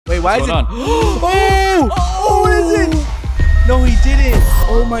why is it? on? Oh, what is it? No, he didn't.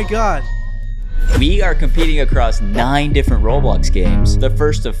 Oh my god. We are competing across 9 different Roblox games. The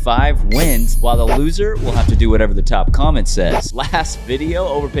first of 5 wins, while the loser will have to do whatever the top comment says. Last video,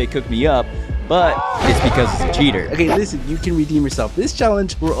 Overpay cooked me up, but it's because it's a cheater. Okay, listen, you can redeem yourself. This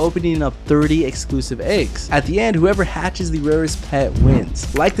challenge, we're opening up 30 exclusive eggs. At the end, whoever hatches the rarest pet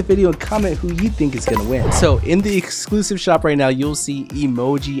wins. Like the video and comment who you think is gonna win. So in the exclusive shop right now, you'll see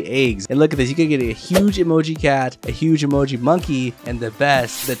emoji eggs. And look at this, you can get a huge emoji cat, a huge emoji monkey, and the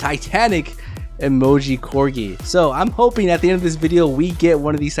best, the Titanic emoji corgi. So I'm hoping at the end of this video we get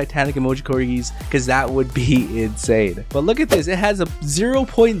one of these Titanic emoji corgis, because that would be insane. But look at this, it has a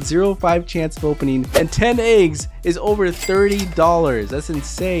 0.05 chance of opening, and 10 eggs is over $30. That's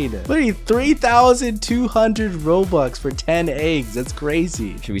insane. Literally 3,200 Robux for 10 eggs. That's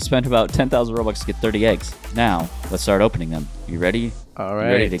crazy. We spent about 10,000 Robux to get 30 eggs. Now let's start opening them. You ready? All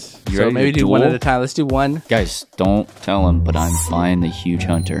right. You ready maybe do one at a time. Let's do one. Guys, don't tell him, but I'm flying the huge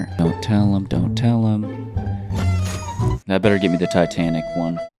hunter. Don't tell him, don't tell him. That better get me the Titanic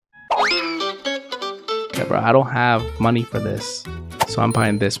one. Yeah, bro, I don't have money for this, so I'm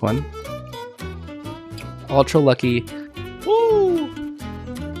buying this one. Ultra lucky. Woo!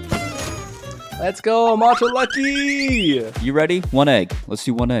 Let's go, I'm ultra lucky! You ready? 1 egg. Let's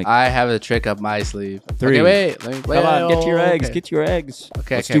do 1 egg. I have a trick up my sleeve. 3. Okay, wait. Let me, Come on, get your eggs. Okay. Get your eggs.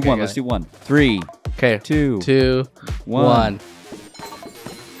 Okay, let's okay, do one. okay. Let's do one. 3. Okay. 2. 1.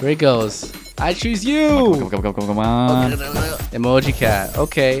 Here it goes. I choose you. Come on. Emoji cat.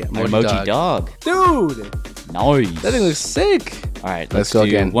 Okay. Emoji dog. Dude. Nice. That thing looks sick. All right, let's go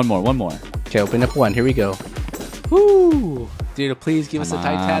again. One more. Okay, open up one. Here we go. Woo. Dude, please give us a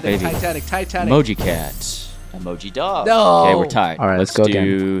Titanic. Baby. Titanic. Emoji cat. Emoji dog. No. Okay, we're tied. All right, let's go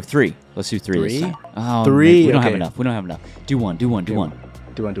again. 3. Let's do 3. This time. Oh, 3. We don't have enough. We don't have enough. Do one. Do one.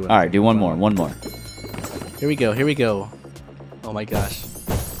 All right, do one more. Here we go. Oh my gosh.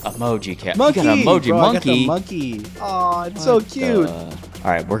 Emoji cat. Monkey. You got an emoji Bro, monkey. I got the monkey. Oh, it's so cute. All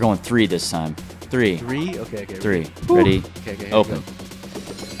right, we're going 3 this time. 3. 3? Okay. 3. Ready? Okay. Open.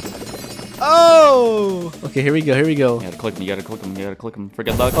 Oh! Okay, here we go. You gotta click them. For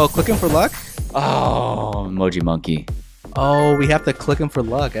good luck. Oh, click him for luck? Oh, emoji monkey. Oh, we have to click him for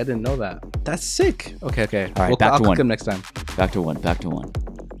luck. I didn't know that. That's sick. Okay. All right, back I'll to click 1. him next time. Back to 1.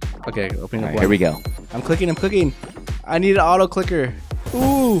 Okay, opening up All right, 1. here we go. I'm clicking. I need an auto clicker.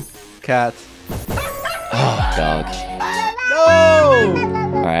 Ooh, cat. Oh, dog. No!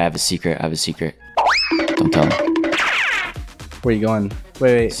 All right, I have a secret. Don't tell him. Where are you going?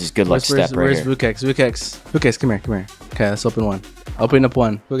 Wait. This is good luck step right where's here. Vukex, come here. Okay, let's open one. Open up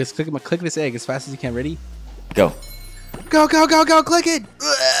one. Vukex, click this egg as fast as you can. Ready? Go. Go, click it!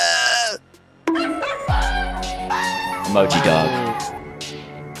 Emoji dog.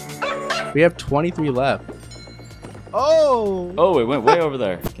 We have 23 left. Oh! Oh, it went way over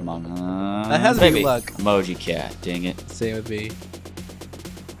there. Come on. That has to be baby. luck. Emoji cat. Dang it. Same with me.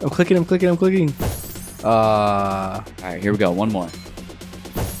 I'm clicking. All right, here we go. One more.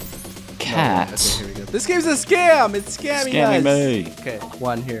 Cat. Okay, here we go. This game's a scam. It's scamming us. me. Okay,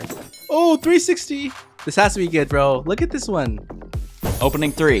 1 here. Oh, 360. This has to be good, bro. Look at this one.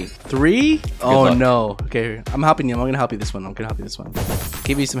 Opening 3. 3? Oh, luck. no. Okay, I'm helping you. I'm going to help you this one.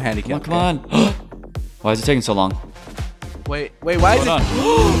 Give me some handicap. Come on. Why is it taking so long? Wait, why is it? on.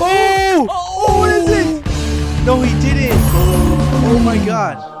 Oh, what is it? No, he didn't. Oh my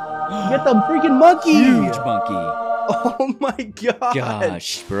god. Get the freaking monkey. Huge monkey. Oh my god.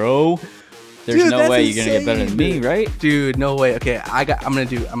 Gosh, bro. There's Dude, no way you're gonna get better than me, right? Dude, no way. Okay, I'm gonna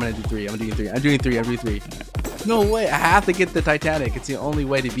do 3. I'm doing 3. No way. I have to get the Titanic. It's the only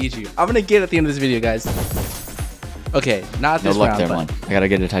way to beat you. I'm gonna get it at the end of this video, guys. Okay, not this no luck round, there, but one. I gotta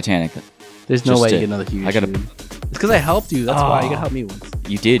get a Titanic. there's no way you get another huge. I gotta. Dude. It's because I helped you. That's why you gotta help me once.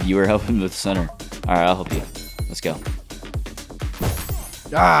 You did. You were helping with the center. All right, I'll help you. Let's go.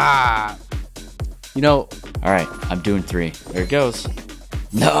 Ah. You know. All right, I'm doing 3. There it goes.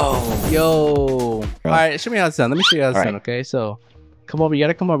 No. Yo. All right, show me how it's done. Let me show you how it's done. Right. Okay, so come over. You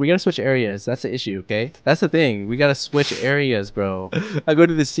gotta come over. We gotta switch areas. That's the issue. Okay, that's the thing. We gotta switch areas, bro. I go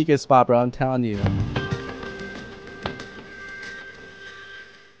to the secret spot, bro. I'm telling you.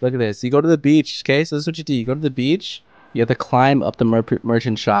 Look at this. You go to the beach. Okay, so this is what you do. You go to the beach. You have to climb up the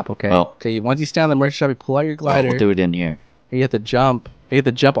merchant shop. Okay. Well, okay. Once you stand on the merchant shop, you pull out your glider. We'll do it in here. And you have to jump. You have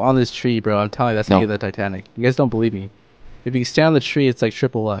to jump on this tree, bro. I'm telling you, that's how you get the Titanic. You guys don't believe me. If you stand on the tree, it's like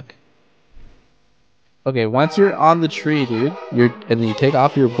triple luck. Okay, once you're on the tree, dude, and then you take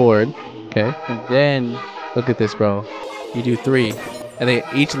off your board, okay, and then look at this, bro. You do 3, and they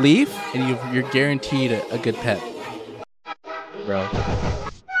each leave, and you're guaranteed a good pet, bro.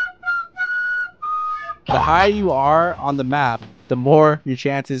 The higher you are on the map, the more your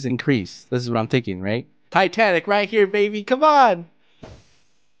chances increase. This is what I'm thinking, right? Titanic right here, baby. Come on.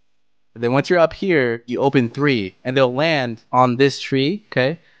 And then once you're up here, you open 3, and they'll land on this tree,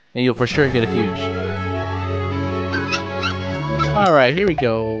 okay? And you'll for sure get a huge. All right, here we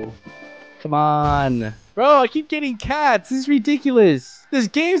go. Come on. Bro, I keep getting cats. This is ridiculous. This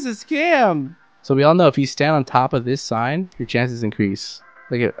game's a scam. So we all know if you stand on top of this sign, your chances increase.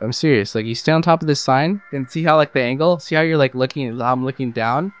 Like, I'm serious. Like, you stand on top of this sign and see how, like, the angle, see how you're, like, looking, I'm looking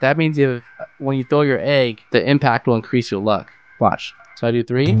down? That means when you throw your egg, the impact will increase your luck. Watch. So I do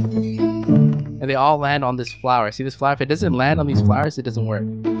 3, and they all land on this flower. See this flower? If it doesn't land on these flowers, it doesn't work.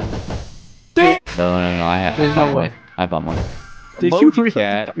 No, There's no way. I bought one. Dude,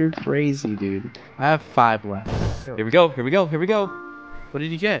 you're crazy, dude. I have 5 left. Here we go. Here we go. Here we go. What did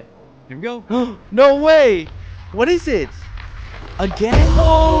you get? Here we go. No way! What is it? Again?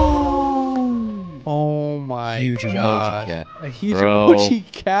 Oh my Huge god. emoji cat. A huge Bro.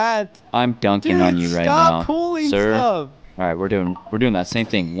 emoji cat. I'm dunking Dude, on you right stop now, pulling sir. stuff. All right, we're doing that same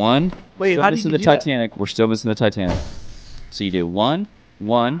thing. 1. Wait, still how did missing you the do that? Titanic? We're still missing the Titanic. So you do 1,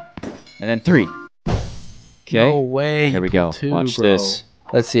 1, and then 3. Okay. No way. Here we go. 2, Watch bro. this.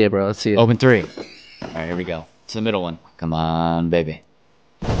 Let's see it, bro. Let's see it. Open 3. All right, here we go. It's the middle one. Come on, baby.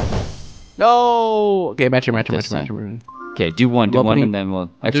 No. Okay, match. Okay, do one, Well, and then we'll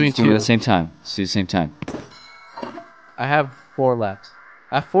actually doing do it at 2. the same time. Let's do the same time. I have 4 left.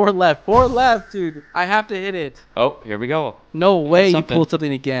 I have 4 left. 4 left, dude. I have to hit it. Oh, here we go. No way you something. pulled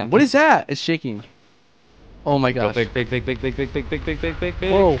something again. What is that? It's shaking. Oh my Go gosh. big.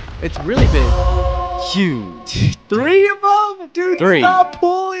 Whoa, it's really big. Huge. 3 of them? Dude, 3. stop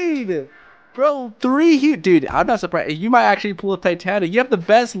pulling. Bro, 3 huge. Dude, I'm not surprised. You might actually pull a Titanic. You have the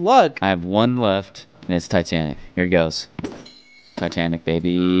best luck. I have 1 left, and it's Titanic. Here it goes. Titanic,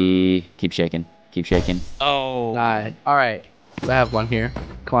 baby. Keep shaking. Keep shaking. Oh. Alright. Alright. I have 1 here.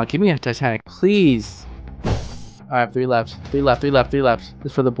 Come on, give me a Titanic, please. I have 3 left. 3 left. This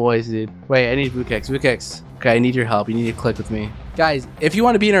is for the boys, dude. Wait, I need Vukex. Okay, I need your help. You need to click with me. Guys, if you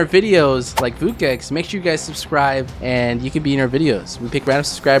want to be in our videos like Vukex, make sure you guys subscribe and you can be in our videos. We pick random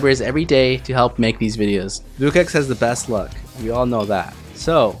subscribers every day to help make these videos. Vukex has the best luck. We all know that.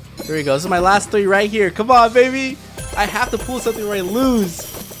 So, here we go. This is my last 3 right here. Come on, baby. I have to pull something where I lose.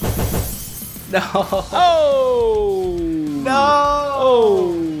 No. Oh. No.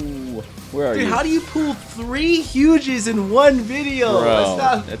 Oh. Where are Dude, you? how do you pull 3 huges in one video? Bro, That's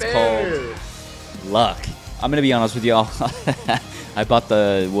not it's fair. called luck. I'm gonna be honest with y'all. I bought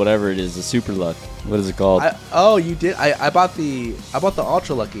the whatever it is, the super luck. What is it called? Oh, you did. I bought the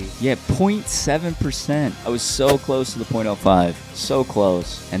ultra lucky. Yeah, 0.7%. I was so close to the 0.05. So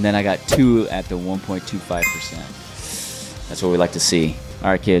close. And then I got 2 at the 1.25%. That's what we like to see. All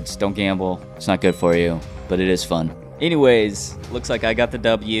right, kids, don't gamble. It's not good for you, but it is fun. Anyways, looks like I got the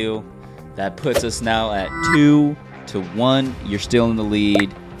W. That puts us now at 2-1. You're still in the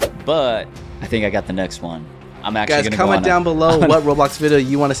lead, but I think I got the next one. I'm actually Guys, gonna comment down below what Roblox video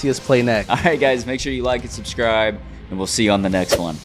you want to see us play next. All right, guys, make sure you like and subscribe, and we'll see you on the next one.